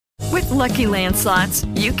Lucky Land Slots,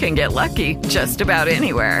 you can get lucky just about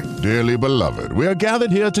anywhere. Dearly beloved, we are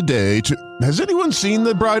gathered here today to... Has anyone seen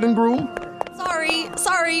the bride and groom?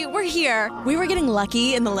 Sorry, we're here. We were getting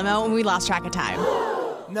lucky in the limo and we lost track of time.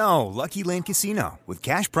 No, Lucky Land Casino, with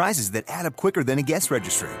cash prizes that add up quicker than a guest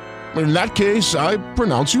registry. In that case, I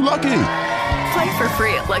pronounce you lucky. Play for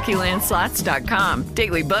free at LuckyLandSlots.com.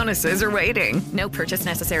 Daily bonuses are waiting. No purchase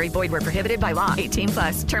necessary. Void where prohibited by law.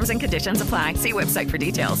 18+. Terms and conditions apply. See website for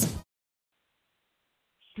details.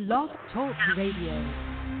 Blog Talk Radio.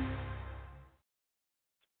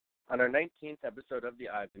 On our 19th episode of The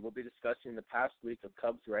Ivy, we'll be discussing the past week of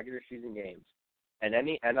Cubs regular season games and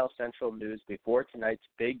any NL Central news before tonight's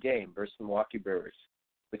big game versus Milwaukee Brewers.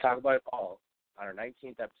 We talk about it all on our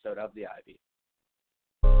 19th episode of The Ivy.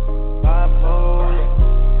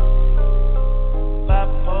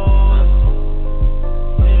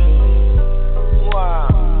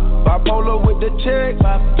 Bipolar with the check.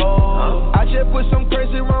 I just put some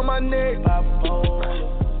crazy around my neck.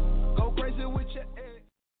 Go crazy with your ex.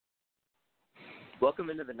 Welcome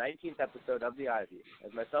into the 19th episode of The Ivy.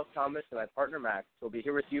 As myself, Thomas, and my partner, Max, will be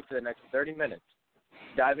here with you for the next 30 minutes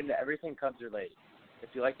to dive into everything Cubs related. If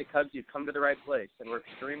you like the Cubs, you've come to the right place, and we're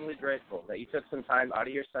extremely grateful that you took some time out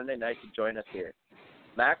of your Sunday night to join us here.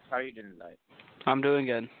 Max, how are you doing tonight? I'm doing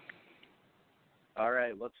good. All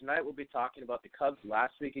right, well, tonight we'll be talking about the Cubs'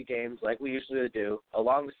 last week of games like we usually do,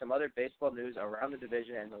 along with some other baseball news around the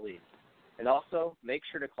division and the league. And also, make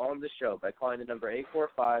sure to call in the show by calling the number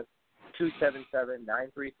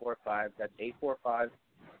 845-277-9345. That's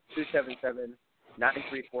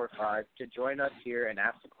 845-277-9345 to join us here and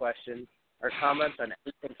ask a question or comments on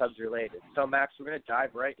anything Cubs related. So, Max, we're going to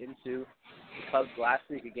dive right into the Cubs' last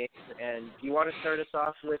week of games. And do you want to start us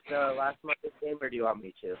off with last Monday's game, or do you want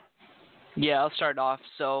me to? Yeah, I'll start off.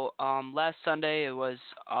 So last Sunday it was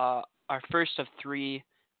our first of three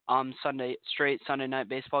straight Sunday night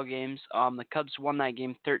baseball games. The Cubs won that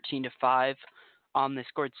game 13-5. They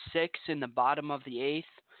scored 6 in the bottom of the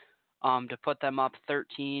 8th to put them up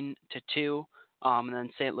 13-2. And then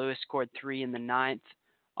St. Louis scored 3 in the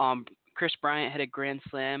 9th. Chris Bryant hit a grand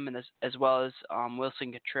slam, and as well as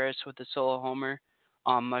Wilson Contreras with a solo homer.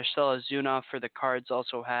 Marcell Ozuna for the Cards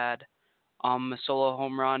also had a solo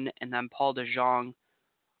home run, and then Paul DeJong.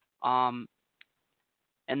 And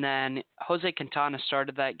then Jose Quintana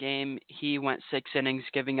started that game. He went 6 innings,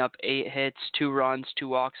 giving up 8 hits, 2 runs, 2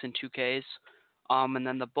 walks, and 2 Ks. And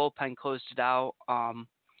then the bullpen closed it out.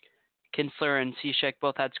 Kinsler and Cishek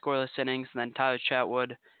both had scoreless innings, and then Tyler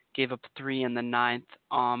Chatwood gave up 3 in the 9th.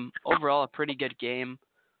 Overall, a pretty good game.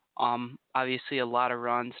 Obviously, a lot of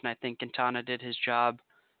runs, and I think Quintana did his job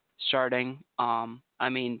starting.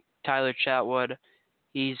 Tyler Chatwood,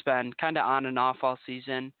 he's been kind of on and off all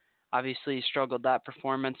season. Obviously, he struggled that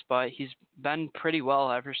performance, but he's been pretty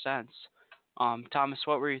well ever since. Thomas,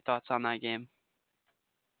 what were your thoughts on that game?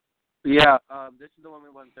 Yeah, this is the one we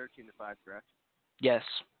won 13-5, correct? Yes.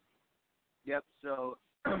 Yep, so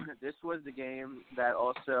this was the game that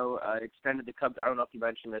also extended the Cubs. I don't know if you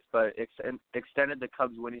mentioned this, but extended the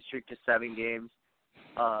Cubs' winning streak to 7 games.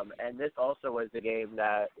 And this also was the game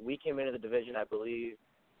that we came into the division, I believe,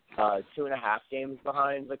 2.5 games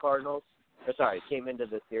behind the Cardinals. Came into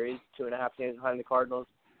the series 2.5 games behind the Cardinals.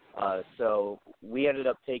 So we ended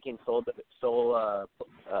up taking sole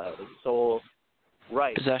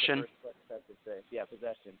right possession.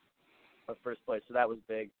 Possession of first place. So that was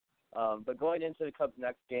big. But going into the Cubs'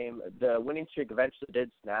 next game, the winning streak eventually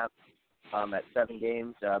did snap at 7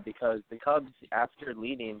 games because the Cubs, after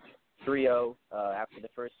leading 3-0 after the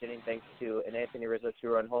first inning, thanks to an Anthony Rizzo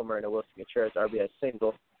 2-run homer and a Wilson Contreras RBI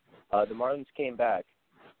single, the Marlins came back.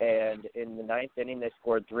 And in the 9th inning, they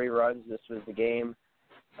scored 3 runs. This was the game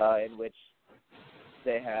in which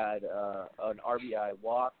they had an RBI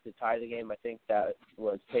walk to tie the game. I think that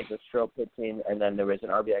was Pedro Strop pitching, and then there was an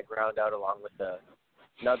RBI ground out along with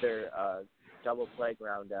another double play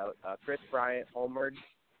ground out. Chris Bryant homered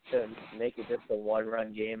to make it just a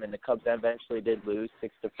 1-run game, and the Cubs eventually did lose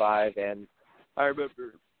 6-5. And I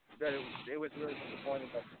remember that it was really disappointing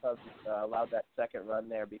that the Cubs allowed that second run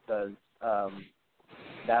there because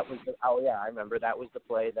that was I remember that was the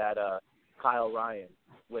play that Kyle Ryan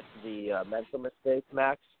with the mental mistake,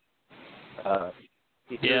 Max.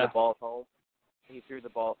 He threw the ball home. He threw the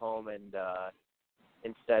ball home, and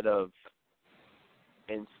he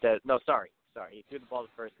threw the ball to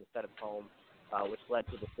first instead of home, which led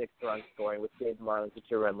to the 6th-run scoring, which gave the Marlins a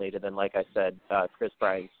 2-run lead. And then, like I said, Chris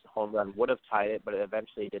Bryant's home run would have tied it, but it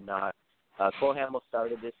eventually did not. Cole Hamels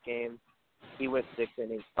started this game. He went 6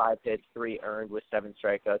 innings, 5 hits, 3 earned with 7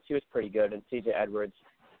 strikeouts. He was pretty good. And C.J. Edwards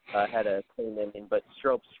had a clean inning, but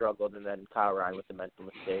Strop struggled, and then Kyle Ryan with the mental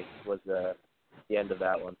mistake was the end of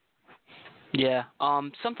that one. Yeah.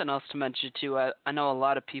 Something else to mention too. I know a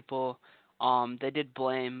lot of people they did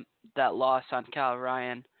blame that loss on Kyle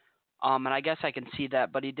Ryan. And I guess I can see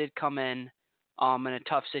that, but he did come in a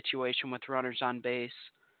tough situation with runners on base.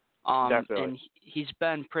 Definitely. And he's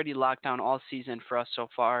been pretty locked down all season for us so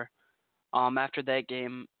far. After that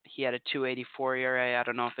game, he had a 2.84 ERA. I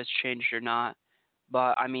don't know if it's changed or not,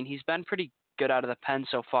 but I mean he's been pretty good out of the pen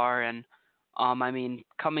so far. And I mean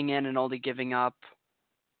coming in and only giving up,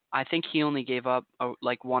 I think he only gave up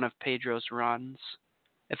like one of Pedro's runs,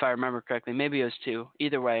 if I remember correctly. Maybe it was two.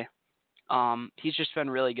 Either way, he's just been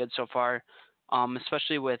really good so far,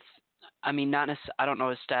 especially with, I mean, I don't know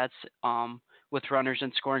his stats with runners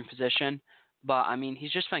in scoring position, but I mean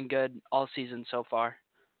he's just been good all season so far.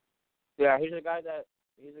 Yeah, he's a guy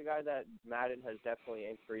that Madden has definitely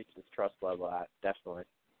increased his trust level at. Definitely.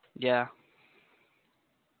 Yeah.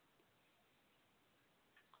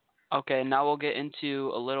 Okay, now we'll get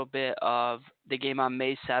into a little bit of the game on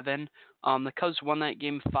May 7. The Cubs won that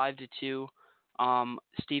game 5-2.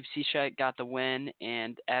 Steve Cishek got the win,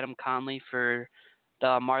 and Adam Conley for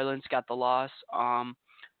the Marlins got the loss.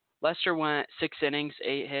 Lester went 6 innings,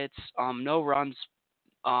 8 hits, no runs,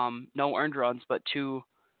 no earned runs, but 2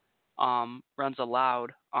 runs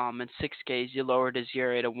allowed, and 6 Ks. He lowered his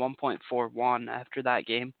ERA to 1.41 after that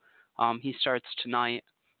game. He starts tonight.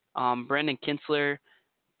 Brandon Kinsler,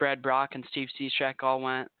 Brad Brock, and Steve Cishek all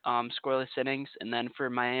went scoreless innings. And then for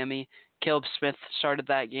Miami, Caleb Smith started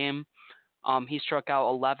that game. He struck out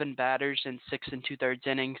 11 batters in 6 2/3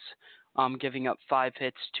 innings, giving up 5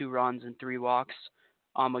 hits, 2 runs, and 3 walks.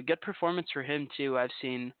 A good performance for him, too. I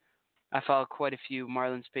follow quite a few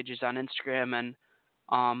Marlins pages on Instagram, and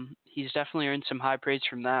he's definitely earned some high praise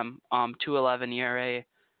from them. 2.11 ERA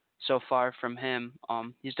so far from him.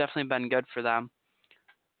 He's definitely been good for them.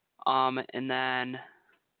 And then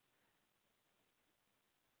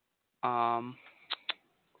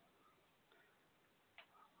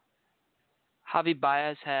Javi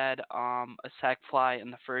Baez had a sac fly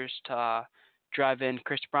in the first drive in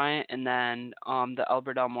Chris Bryant, and then the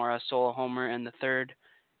Albert Almora solo homer in the third,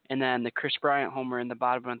 and then the Chris Bryant homer in the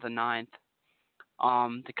bottom of the ninth.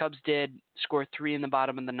 The Cubs did score 3 in the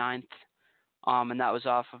bottom of the ninth, and that was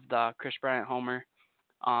off of the Chris Bryant homer.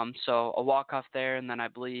 So a walk-off there, and then I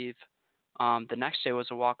believe the next day was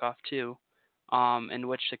a walk-off too, in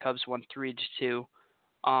which the Cubs won 3-2.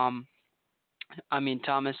 I mean,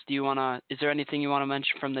 Thomas, is there anything you want to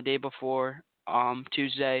mention from the day before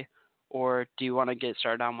Tuesday, or do you want to get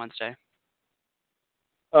started on Wednesday?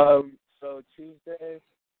 So Tuesday,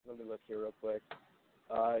 let me look here real quick.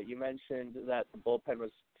 You mentioned that the bullpen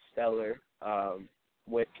was stellar,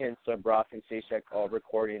 with Kinsler, Brock, and Cishek all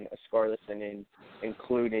recording a scoreless inning,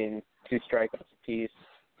 including 2 strikeouts apiece.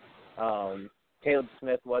 Caleb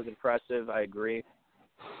Smith was impressive, I agree.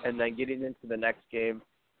 And then getting into the next game,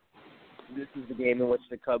 this is the game in which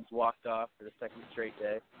the Cubs walked off for the second straight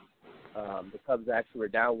day. The Cubs actually were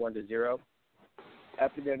down 1-0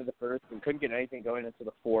 after the end of the first and couldn't get anything going into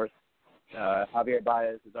the fourth. Javier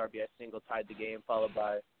Baez's RBI single tied the game, followed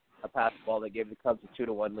by a pass ball that gave the Cubs a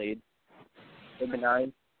 2-1 lead. In the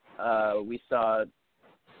ninth, we saw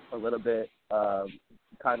a little bit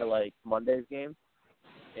kind of like Monday's game,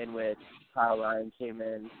 in which Kyle Ryan came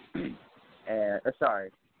in,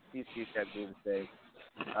 Steve Cishek made a mistake,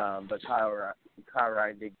 but Kyle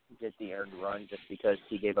Ryan did get the earned run just because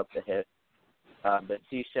he gave up the hit. But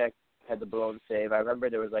Cishek had the blown save. I remember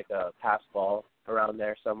there was like a pass ball around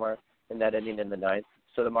there somewhere in that inning in the ninth.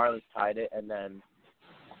 So the Marlins tied it, and then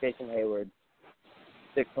Jason Hayward,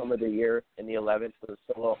 6th home of the year in the 11th, was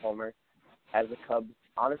a solo homer, as the Cubs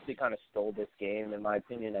honestly kind of stole this game, in my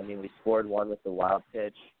opinion. I mean, we scored one with the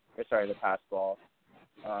the pass ball,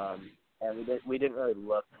 and we didn't really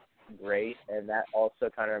look great, and that also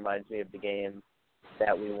kind of reminds me of the game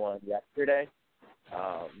that we won yesterday.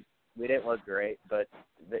 We didn't look great, but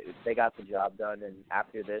they got the job done, and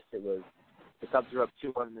after this, the Cubs were up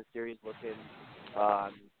 2-1 in the series, looking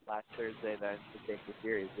last Thursday then to take the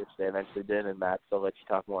series, which they eventually did, and Matt, so I'll let you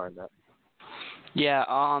talk more on that. Yeah,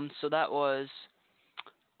 so that was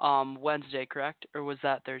Wednesday, correct? Or was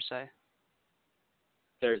that Thursday?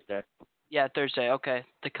 Thursday. Yeah, Thursday. Okay.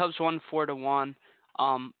 The Cubs won 4-1.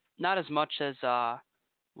 Not as much as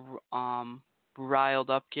riled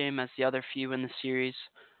up game as the other few in the series.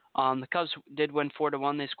 The Cubs did win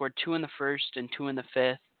 4-1. They scored 2 in the first and 2 in the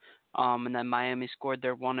fifth. And then Miami scored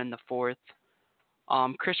their 1 in the fourth.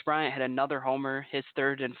 Chris Bryant had another homer, his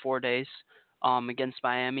third in 4 days. against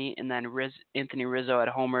Miami, and then Anthony Rizzo had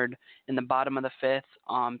homered in the bottom of the fifth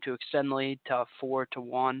to extend the lead to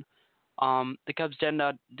 4-1. The Cubs did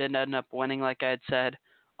end up winning, like I had said.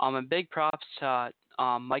 And big props to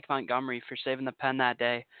Mike Montgomery for saving the pen that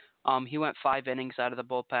day. He went 5 innings out of the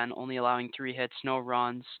bullpen, only allowing 3 hits, no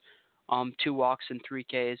runs, 2 walks, and 3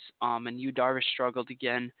 Ks. And Yu Darvish struggled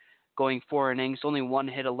again, going 4 innings, only 1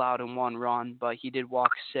 hit allowed and 1 run, but he did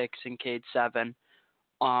walk 6 and K'd 7.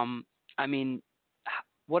 I mean,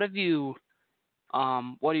 what are your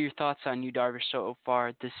thoughts on Yu Darvish so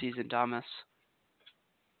far this season, Thomas?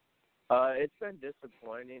 It's been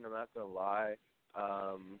disappointing, I'm not going to lie.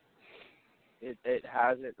 It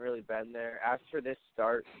hasn't really been there. After this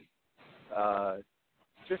start,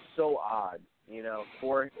 just so odd.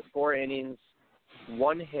 4 innings,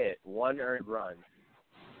 1 hit, 1 earned run,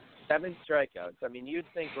 7 strikeouts. I mean, you'd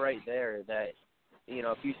think right there that,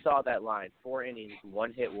 if you saw that line, 4 innings,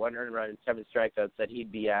 1 hit, 1 earned run, and 7 strikeouts, that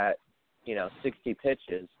he'd be at, 60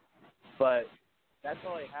 pitches. But that's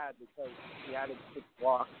all he had because he added 6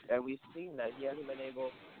 walks, and we've seen that he hasn't been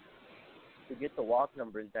able to get the walk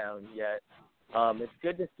numbers down yet. It's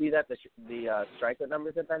good to see that the strikeout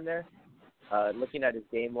numbers have been there. Looking at his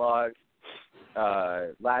game log,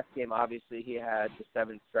 last game, obviously, he had the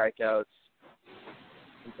 7 strikeouts.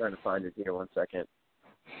 I'm trying to find it here 1 second.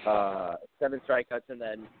 7 strikeouts, and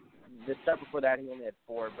then the start before that, he only had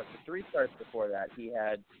 4. But the 3 starts before that, he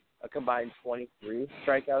had a combined 23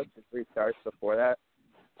 strikeouts and 3 starts before that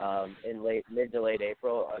in mid to late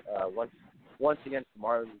April. Once against the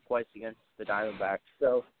Marlins, twice against the Diamondbacks.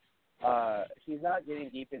 So he's not getting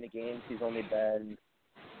deep into games. He's only been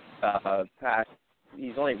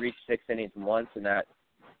he's only reached 6 innings once, and that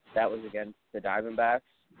was against the Diamondbacks,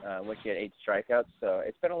 which he had 8 strikeouts. So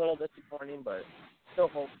it's been a little disappointing, but still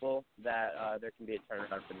hopeful that there can be a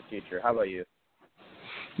turnaround for the future. How about you?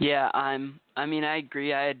 Yeah, I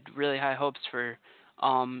agree. I had really high hopes for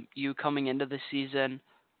you coming into the season.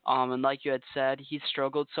 And like you had said, he's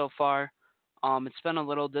struggled so far. It's been a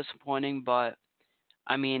little disappointing, but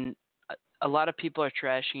I mean, a lot of people are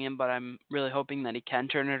trashing him, but I'm really hoping that he can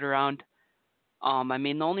turn it around.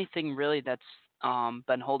 The only thing really that's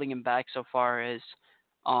been holding him back so far is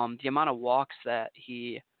the amount of walks that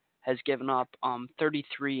he has given up,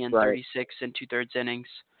 33 and 36 and 2/3 innings.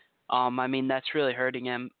 That's really hurting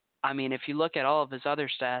him. If you look at all of his other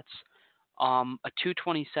stats, a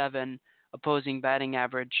 227 opposing batting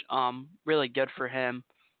average, really good for him.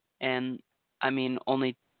 And,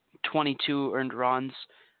 only 22 earned runs,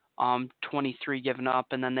 23 given up,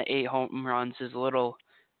 and then the 8 home runs is a little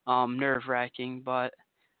nerve-wracking. But,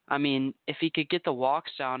 if he could get the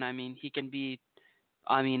walks down, he can be,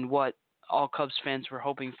 what all Cubs fans were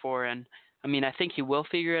hoping for. And, I think he will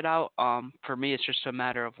figure it out. For me, it's just a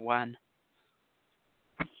matter of when.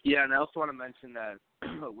 Yeah, and I also want to mention that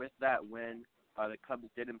with that win, the Cubs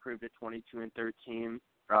did improve to 22-13.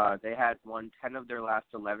 They had won 10 of their last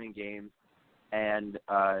 11 games, and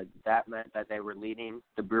that meant that they were leading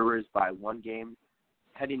the Brewers by 1 game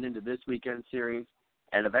heading into this weekend series.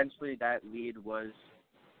 And eventually that lead was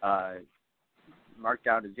marked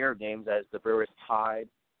down to 0 games as the Brewers tied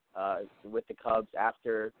with the Cubs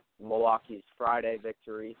after Milwaukee's Friday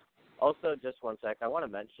victory. Also, just 1 sec, I want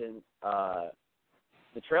to mention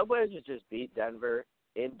the Trailblazers just beat Denver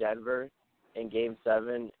in Denver in Game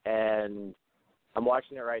 7, and I'm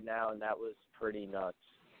watching it right now, and that was pretty nuts.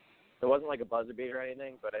 It wasn't like a buzzer beater or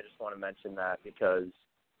anything, but I just want to mention that because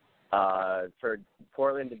for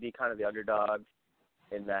Portland to be kind of the underdog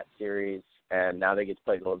in that series, and now they get to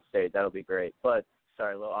play Golden State, that'll be great. But,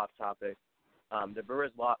 sorry, a little off topic. The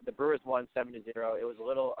Brewers won 7-0. It was a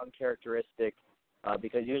little uncharacteristic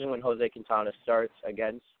because usually when Jose Quintana starts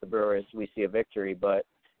against the Brewers, we see a victory, but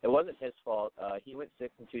it wasn't his fault. He went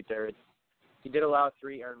 6 2/3. He did allow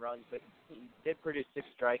 3 earned runs, but he did produce 6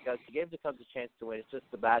 strikeouts. He gave the Cubs a chance to win. It's just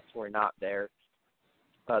the bats were not there.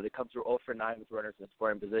 The Cubs were 0 for 9 with runners in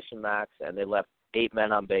scoring position, Max, and they left 8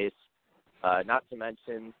 men on base. Not to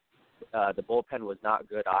mention the bullpen was not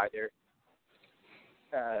good either,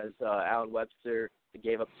 as Alan Webster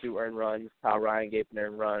gave up 2 earned runs, Kyle Ryan gave an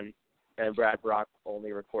earned run, and Brad Brock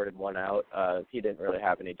only recorded 1 out. He didn't really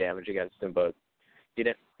have any damage against him, but he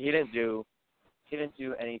didn't do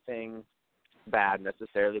anything bad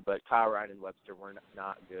necessarily. But Kyle Ryan and Webster were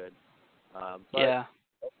not good. But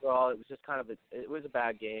overall, it was just it was a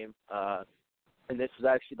bad game, and this was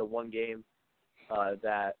actually the one game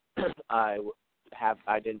that I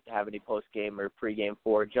didn't have any post game or pre-game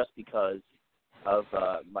for, just because of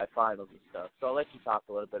my finals and stuff. So I'll let you talk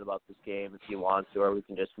a little bit about this game if you want to, or we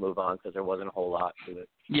can just move on because there wasn't a whole lot to it.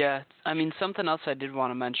 Yeah, something else I did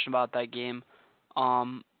want to mention about that game,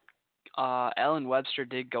 Allen Webster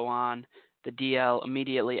did go on the DL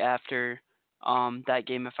immediately after that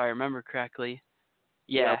game, if I remember correctly.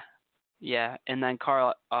 Yeah, Yep. yeah. And then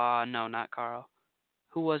Carl, no, not Carl.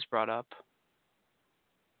 Who was brought up?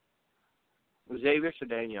 Xavier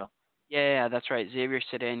Cedeno. Yeah, that's right. Xavier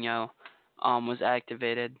Cedeno was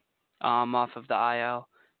activated off of the IL.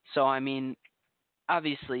 So, I mean,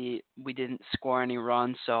 obviously we didn't score any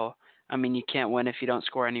runs, so, I mean, you can't win if you don't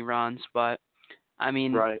score any runs. But, I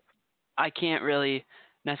mean, Right. I can't really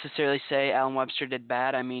necessarily say Allen Webster did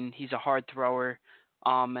bad. I mean, he's a hard thrower,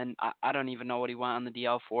 and I don't even know what he went on the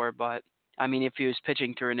DL for. But, I mean, if he was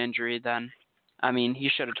pitching through an injury, then, I mean, he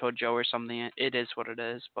should have told Joe or something. It is what it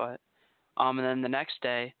is. But, and then the next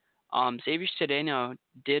day, Xavier Cedeno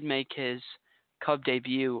did make his Cub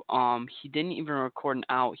debut. He didn't even record an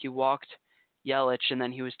out. He walked Yelich, and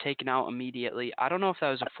then he was taken out immediately. I don't know if that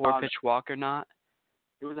was a four-pitch walk or not.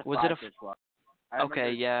 It was a Was it a five-pitch walk.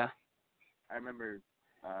 Okay, yeah. I remember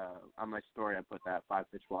on my story I put that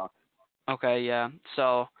 5-pitch walk. Okay, yeah.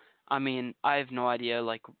 So, I mean, I have no idea,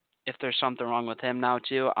 like, if there's something wrong with him now,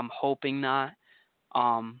 too. I'm hoping not,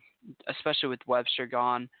 especially with Webster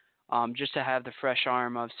gone, just to have the fresh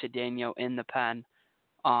arm of Cedeno in the pen.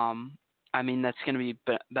 I mean, that's going to be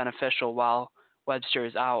beneficial while Webster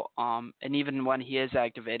is out. And even when he is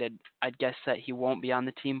activated, I'd guess that he won't be on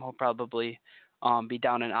the team. He'll probably be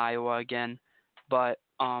down in Iowa again. But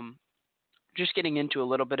just getting into a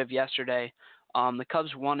little bit of yesterday, the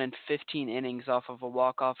Cubs won in 15 innings off of a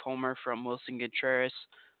walk-off homer from Wilson Contreras.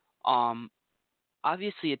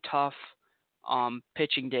 Obviously a tough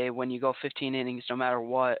pitching day when you go 15 innings no matter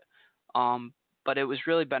what. But it was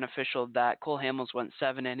really beneficial that Cole Hamels went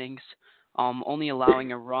 7 innings, only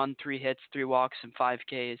allowing a run, 3 hits, 3 walks, and 5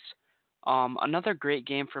 Ks. Another great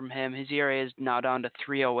game from him. His ERA is now down to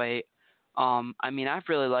 3.08. I mean, I've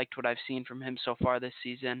really liked what I've seen from him so far this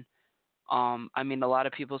season. I mean, a lot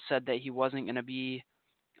of people said that he wasn't going to be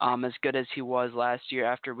as good as he was last year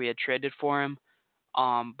after we had traded for him.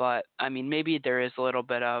 But, I mean, maybe there is a little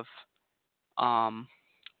bit of,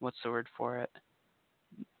 what's the word for it?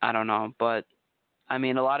 I don't know. But, I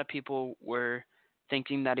mean, a lot of people were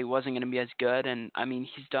thinking that he wasn't going to be as good. And, I mean,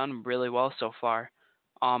 he's done really well so far.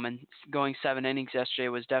 And going 7 innings yesterday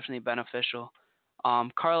was definitely beneficial.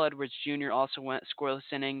 Carl Edwards Jr. also went scoreless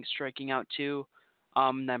innings, striking out 2.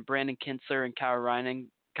 Then Brandon Kinsler and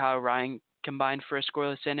Kyle Ryan combined for a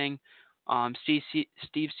scoreless inning.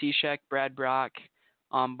 Steve Cishek, Brad Brock,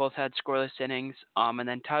 both had scoreless innings. And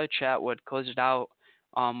then Tyler Chatwood closed it out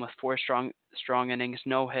with 4 strong innings,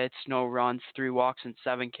 no hits, no runs, 3 walks, and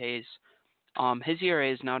 7 Ks. His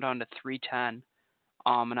ERA is now down to 3.10.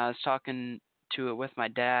 And I was talking to it with my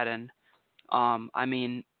dad, and I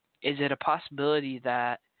mean, is it a possibility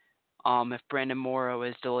that if Brandon Morrow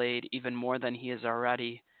is delayed even more than he is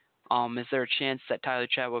already, is there a chance that Tyler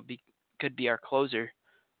Chatwood could be our closer?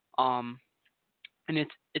 And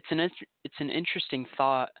it's an interesting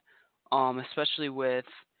thought, especially with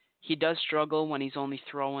he does struggle when he's only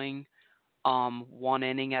throwing 1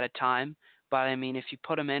 inning at a time. But I mean, if you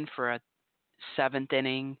put him in for a 7th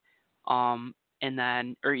inning, and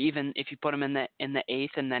then, or even if you put him in the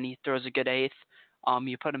 8th and then he throws a good 8th,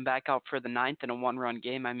 you put him back out for the 9th in a 1-run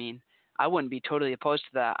game. I mean, I wouldn't be totally opposed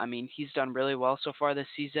to that. I mean, he's done really well so far this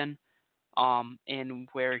season, in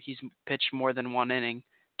where he's pitched more than 1 inning.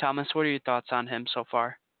 Thomas, what are your thoughts on him so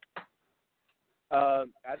far? I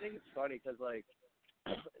think it's funny because, like,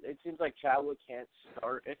 it seems like Chatwood can't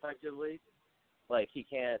start effectively. Like, he's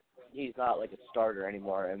not, like, a starter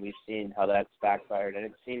anymore, and we've seen how that's backfired. And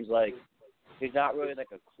it seems like he's not really, like,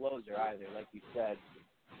 a closer either, like you said.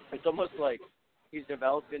 It's almost like he's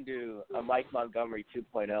developed into a Mike Montgomery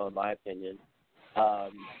 2.0, in my opinion.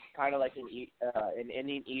 Kind of like an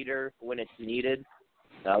inning eater when it's needed,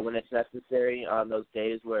 when it's necessary on those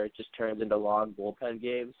days where it just turns into long bullpen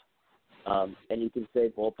games. And you can say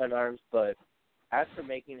bullpen arms, but as for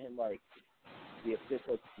making him, like, the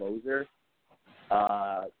official closer,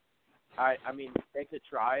 I mean, they could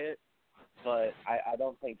try it, but I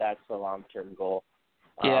don't think that's the long-term goal.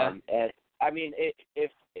 Yeah. And I mean,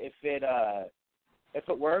 if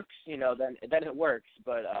it works, you know, then it works.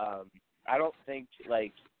 But I don't think,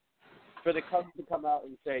 like, for the Cubs to come out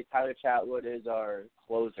and say Tyler Chatwood is our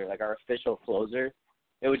closer, like our official closer,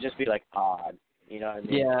 it would just be, like, odd. You know what I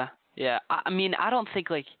mean? Yeah. I mean, I don't think,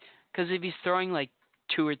 like, because if he's throwing, like,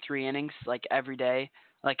 2 or 3 innings, like, every day,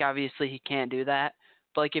 like, obviously he can't do that.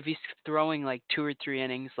 But, like, if he's throwing, like, 2 or 3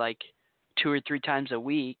 innings, like, 2 or 3 times a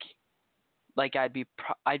week, like, I'd be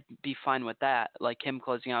fine with that, like, him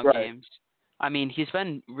closing out games. I mean, he's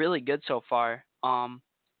been really good so far.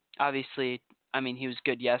 Obviously, I mean, he was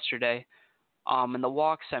good yesterday. And the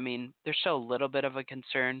walks, I mean, they're still a little bit of a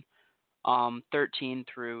concern. 13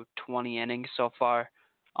 through 20 innings so far.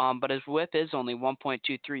 But his whip is only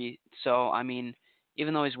 1.23. So I mean,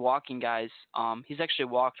 even though he's walking guys, he's actually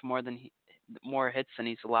walked more hits than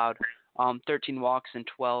he's allowed. 13 walks and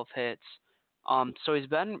 12 hits. So he's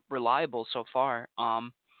been reliable so far.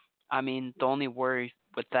 I mean, the only worry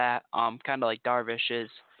with that, kind of like Darvish, is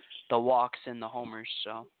the walks and the homers.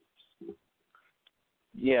 So.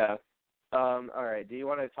 Yeah. All right. Do you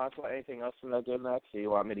want to talk about anything else from that game, Max, or you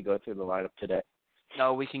want me to go through the lineup today?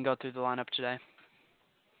 No, we can go through the lineup today.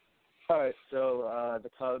 All right. So the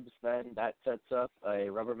Cubs, then, that sets up a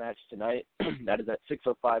rubber match tonight. That is at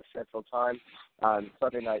 6:05 Central Time on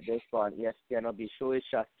Sunday Night Baseball on ESPN. It'll be Shuey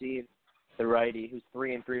Chassin, the righty, who's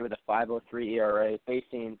 3-3 with a 5.03 ERA,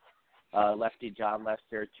 facing lefty John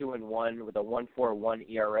Lester, 2-1 with a 1.41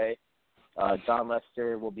 ERA. John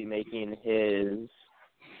Lester will be making his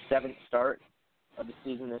 7th start of the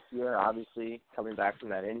season this year, obviously coming back from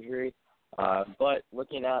that injury. But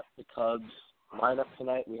looking at the Cubs lineup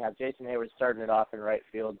tonight, we have Jason Hayward starting it off in right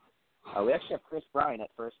field. We actually have Chris Bryant at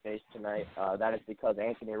first base tonight. That is because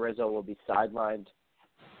Anthony Rizzo will be sidelined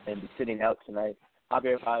and be sitting out tonight.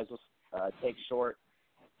 Javier Baez will take short.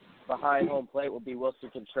 Behind home plate will be Wilson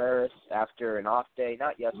Contreras after an off day,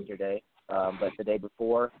 not yesterday, but the day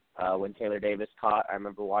before when Taylor Davis caught. I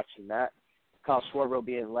remember watching that. Kyle Schwarber will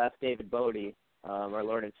be in left, David Bodie, our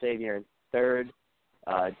Lord and Savior, in third,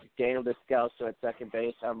 Daniel Descalso at second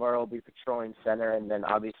base, Amaro will be patrolling center, and then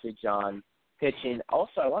obviously John pitching.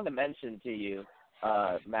 Also, I wanted to mention to you,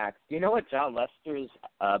 Max, do you know what John Lester's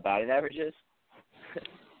batting average is?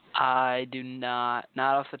 I do not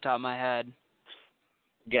off the top of my head.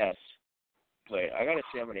 Guess. Wait, I gotta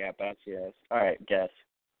see how many at-bats he has. All right, guess.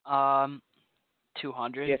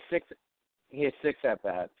 200. He has 6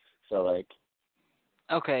 at-bats, so like.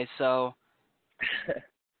 Okay, so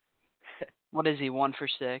what is he, 1 for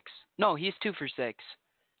 6? No, he's 2 for 6.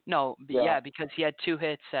 No, yeah, because he had 2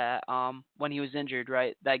 hits at when he was injured,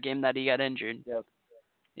 right? That game that he got injured. Yep.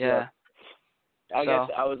 Yeah. Yep. I guess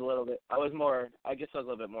I was a little bit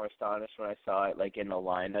more astonished when I saw it like in the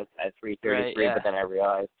lineup at 3:33, right, yeah. But then I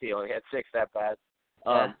realized he only had 6 at bats.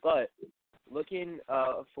 Yeah. But looking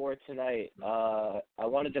for tonight, I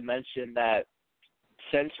wanted to mention that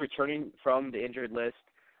since returning from the injured list,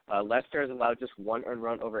 Lester has allowed just 1 earned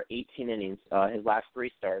run over 18 innings his last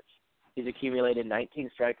 3 starts. He's accumulated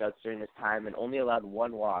 19 strikeouts during this time and only allowed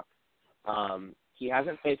 1 walk. He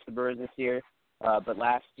hasn't faced the Brewers this year, but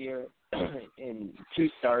last year in 2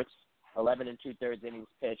 starts, 11 2/3 innings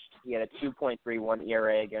pitched, he had a 2.31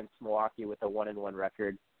 ERA against Milwaukee with a 1-1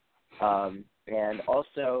 record. And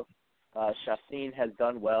also, Chassin has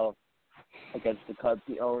done well against the Cubs.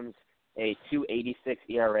 He owns a 2.86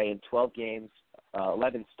 ERA in 12 games,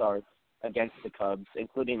 11 starts against the Cubs,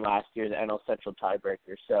 including last year's NL Central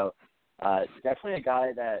tiebreaker. So definitely a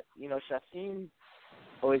guy that, Chassin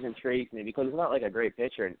always intrigues me because he's not like a great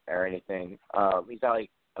pitcher or anything. He's not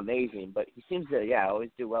like amazing, but he seems to, always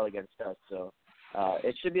do well against us. So I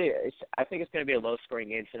think it's going to be a low-scoring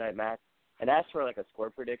game tonight, Matt. And as for like a score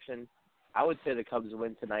prediction, I would say the Cubs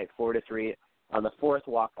win tonight 4-3 on the 4th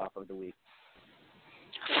walk-off of the week.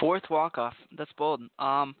 4th walk-off. That's bold.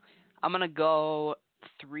 I'm going to go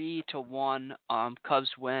 3-1 Cubs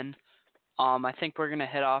win. I think we're going to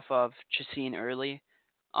hit off of Chassin early.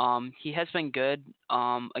 He has been good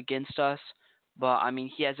against us, but, I mean,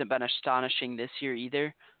 he hasn't been astonishing this year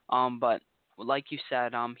either. But like you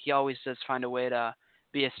said, he always does find a way to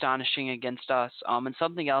be astonishing against us. And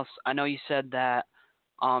something else, I know you said that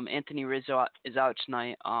Anthony Rizzo is out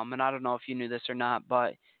tonight, and I don't know if you knew this or not,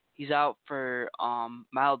 but he's out for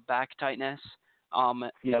mild back tightness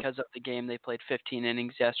because of the game. They played 15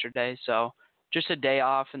 innings yesterday, so just a day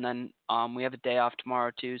off, and then we have a day off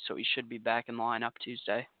tomorrow too, so he should be back in the lineup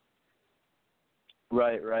Tuesday.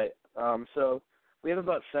 Right. So we have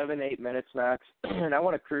about 7-8 minutes, Max, and I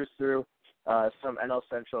want to cruise through some NL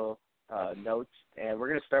Central notes, and we're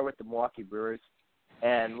going to start with the Milwaukee Brewers.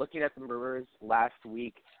 And looking at the Brewers last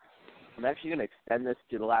week, I'm actually going to extend this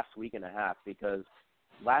to the last week and a half because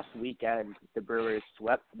last weekend the Brewers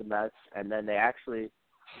swept the Mets, and then they actually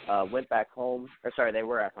went back home. They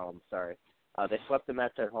were at home, They swept the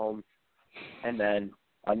Mets at home, and then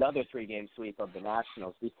another 3-game sweep of the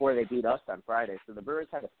Nationals before they beat us on Friday. So the Brewers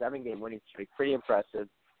had a 7-game winning streak, pretty impressive.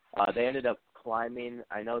 They ended up climbing.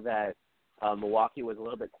 I know that Milwaukee was a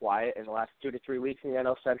little bit quiet in the last 2 to 3 weeks in the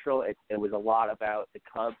NL Central. It was a lot about the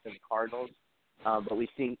Cubs and the Cardinals, but we've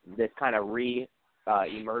seen this kind of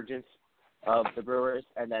emergence of the Brewers,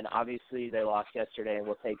 and then obviously they lost yesterday and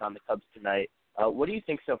will take on the Cubs tonight. What do you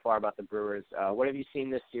think so far about the Brewers? What have you seen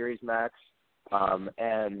this series, Max?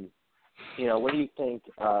 And what do you think?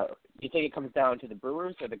 Do you think it comes down to the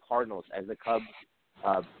Brewers or the Cardinals as the Cubs'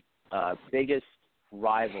 biggest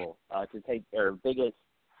rival to take, or biggest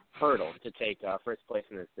hurdle to take first place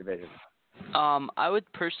in this division? I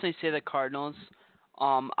would personally say the Cardinals.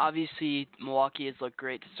 Obviously, Milwaukee has looked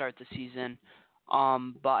great to start the season,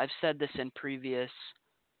 but I've said this in previous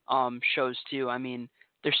shows too. I mean,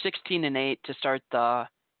 they're 16-8 to start the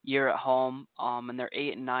year at home, and they're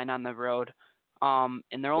 8-9 on the road,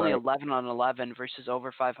 and they're only Right. 11-11 versus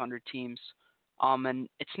over 500 teams, and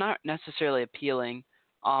it's not necessarily appealing,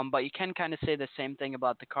 but you can kind of say the same thing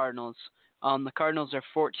about the Cardinals. The Cardinals are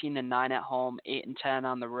 14-9 at home, 8-10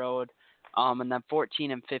 on the road, and then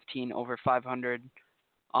 14-15 over 500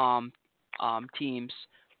 teams.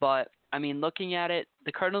 But I mean, looking at it,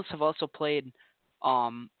 the Cardinals have also played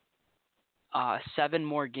 7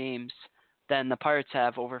 more games than the Pirates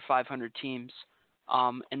have over 500 teams.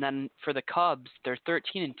 And then for the Cubs, they're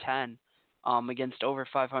 13-10 against over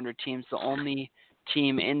 500 teams. The only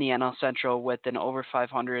team in the NL Central with an over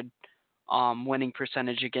 500 winning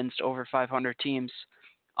percentage against over 500 teams.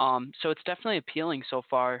 So it's definitely appealing so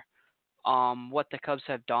far what the Cubs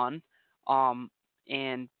have done.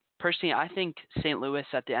 And personally, I think St. Louis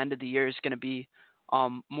at the end of the year is going to be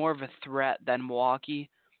more of a threat than Milwaukee.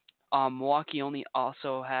 Milwaukee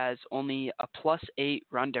also has only a +8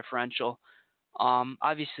 run differential.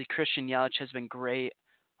 Obviously, Christian Yelich has been great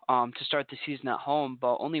to start the season at home,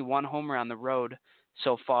 but only 1 homer on the road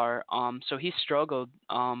so far. So he's struggled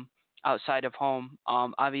outside of home.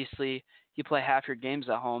 Obviously, you play half your games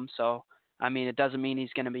at home, so I mean, it doesn't mean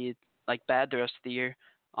he's going to be like bad the rest of the year.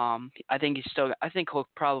 I think he'll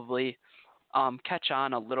probably catch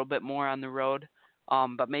on a little bit more on the road,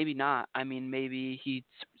 but maybe not. I mean, maybe he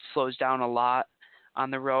slows down a lot on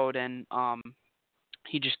the road and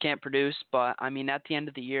he just can't produce. But I mean, at the end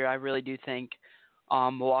of the year, I really do think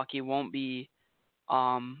Milwaukee won't be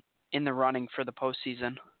in the running for the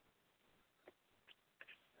postseason.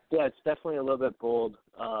 Yeah, it's definitely a little bit bold,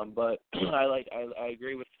 but I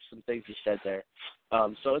agree with some things you said there.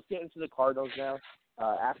 So let's get into the Cardinals now.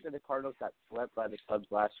 After the Cardinals got swept by the Cubs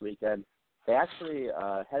last weekend, they actually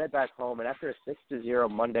headed back home, and after a 6-0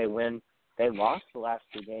 Monday win, they lost the last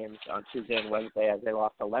 2 games on Tuesday and Wednesday, as they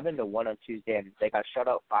lost 11-1 on Tuesday, and they got shut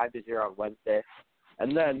out 5-0 on Wednesday.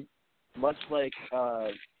 And then, much like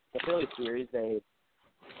the Philly series, they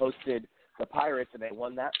hosted the Pirates, and they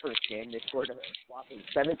won that first game. They scored a whopping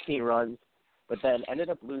 17 runs, but then ended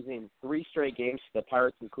up losing 3 straight games to the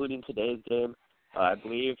Pirates, including today's game. I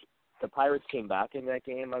believe the Pirates came back in that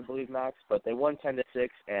game, I believe, Max, but they won 10-6,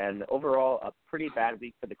 and overall a pretty bad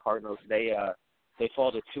week for the Cardinals. They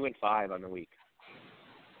fall to 2-5 on the week.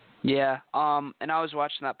 Yeah, and I was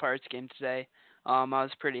watching that Pirates game today. I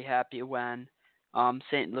was pretty happy when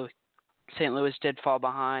St. Louis did fall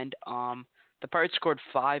behind. The Pirates scored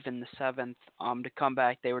 5 in the 7th to come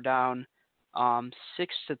back. They were down 6-3,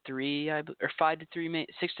 or 5-3,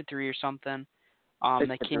 6-3 or something.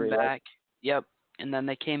 They came back. Right? Yep, and then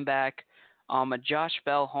they came back. A Josh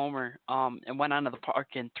Bell homer and went onto the park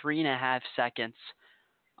in 3.5 seconds.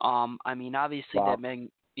 I mean, obviously wow.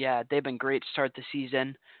 they've been great to start the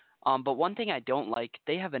season. But one thing I don't like,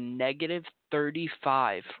 they have a negative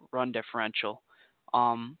 35 run differential.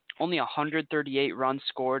 Only 138 runs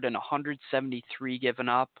scored and 173 given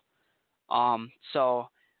up. So,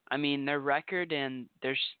 I mean, their record and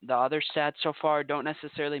the other stats so far don't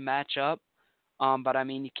necessarily match up. But I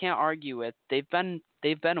mean, you can't argue it. They've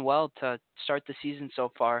been well to start the season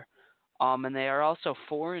so far. And they are also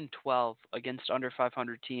 4-12 against under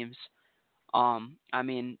 500 teams. I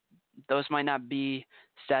mean, those might not be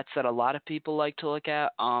stats that a lot of people like to look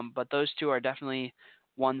at, but those 2 are definitely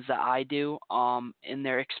ones that I do. And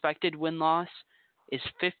their expected win-loss is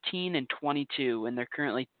 15-22, and they're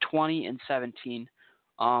currently 20-17.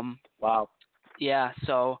 Wow. Yeah,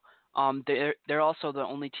 so they're also the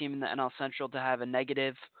only team in the NL Central to have a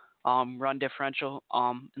negative run differential.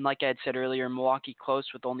 And like I had said earlier, Milwaukee close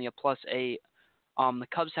with only a +8. The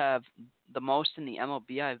Cubs have the most in the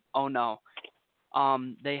MLB.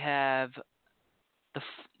 They have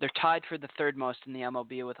they're tied for the 3rd most in the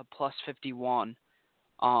MLB with a +51.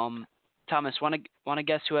 Thomas, want to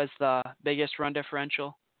guess who has the biggest run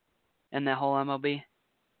differential in the whole MLB?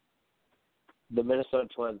 The Minnesota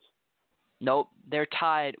Twins. Nope, they're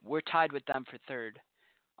tied. We're tied with them for 3rd.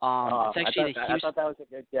 It's actually I thought that was a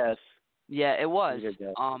good guess. Yeah, it was. Good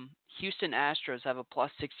guess. Houston Astros have a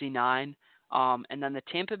 +69, and then the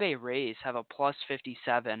Tampa Bay Rays have a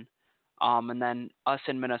 +57, and then us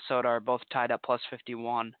in Minnesota are both tied at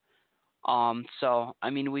 +51. So I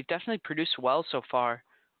mean, we've definitely produced well so far.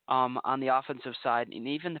 on the offensive side, and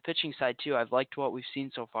even the pitching side too. I've liked what we've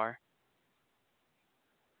seen so far.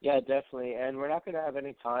 Yeah, definitely. And we're not going to have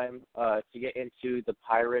any time to get into the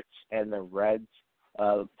Pirates and the Reds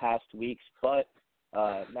past weeks. But,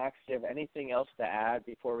 Max, do you have anything else to add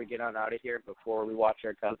before we get on out of here, before we watch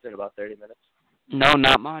our Cubs in about 30 minutes? No,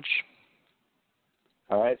 not much.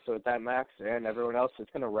 All right, so with that, Max, and everyone else,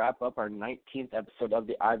 it's going to wrap up our 19th episode of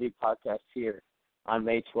the Ivy Podcast here on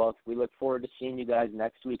May 12th. We look forward to seeing you guys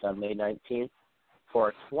next week on May 19th for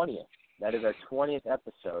our 20th. That is our 20th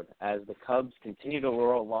episode as the Cubs continue to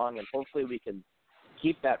roll along, and hopefully we can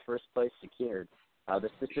keep that first place secured. The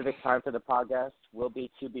specific time for the podcast will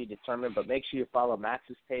be to be determined, but make sure you follow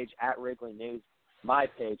Max's page at Wrigley News, my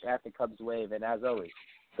page at the Cubs Wave, and as always,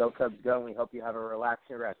 go Cubs go, and we hope you have a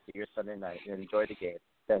relaxing rest of your Sunday night and enjoy the game.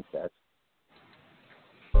 Thanks, guys.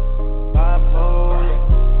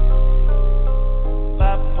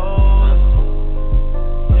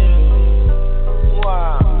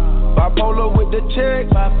 Bipolar with the check.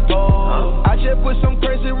 I just put some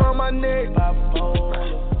crazy around my neck.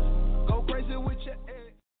 Go crazy with your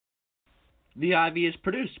ex. The Ivy is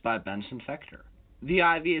produced by Benson Fector. The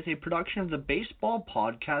Ivy is a production of the Baseball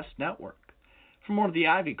Podcast Network. For more of the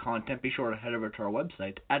Ivy content, be sure to head over to our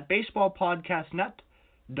website at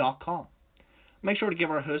baseballpodcastnet.com. Make sure to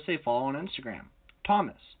give our hosts a follow on Instagram.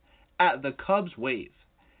 Thomas at the Cubs Wave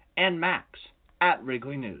and Max at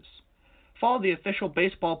Wrigley News. Follow the official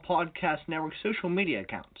Baseball Podcast Network social media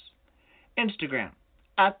accounts. Instagram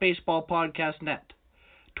at Baseball Podcast Net.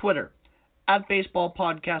 Twitter at Baseball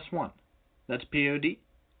Podcast 1. That's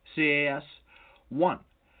PODCAS 1.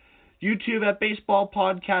 YouTube at Baseball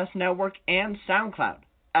Podcast Network, and SoundCloud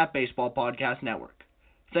at Baseball Podcast Network.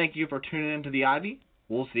 Thank you for tuning into the Ivy.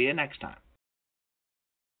 We'll see you next time.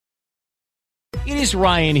 It is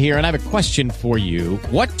Ryan here, and I have a question for you.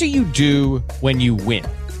 What do you do when you win?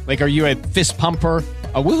 Like, are you a fist pumper,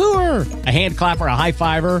 a woohooer, a hand clapper, a high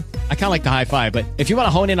fiver? I kind of like the high five, but if you want to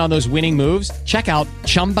hone in on those winning moves, check out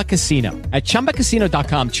Chumba Casino. At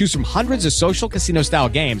ChumbaCasino.com, choose from hundreds of social casino-style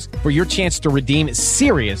games for your chance to redeem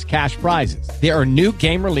serious cash prizes. There are new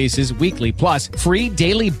game releases weekly, plus free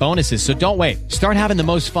daily bonuses, so don't wait. Start having the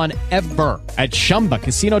most fun ever at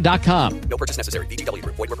ChumbaCasino.com. No purchase necessary. VGW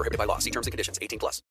Group. Void where prohibited by law. See terms and conditions. 18+.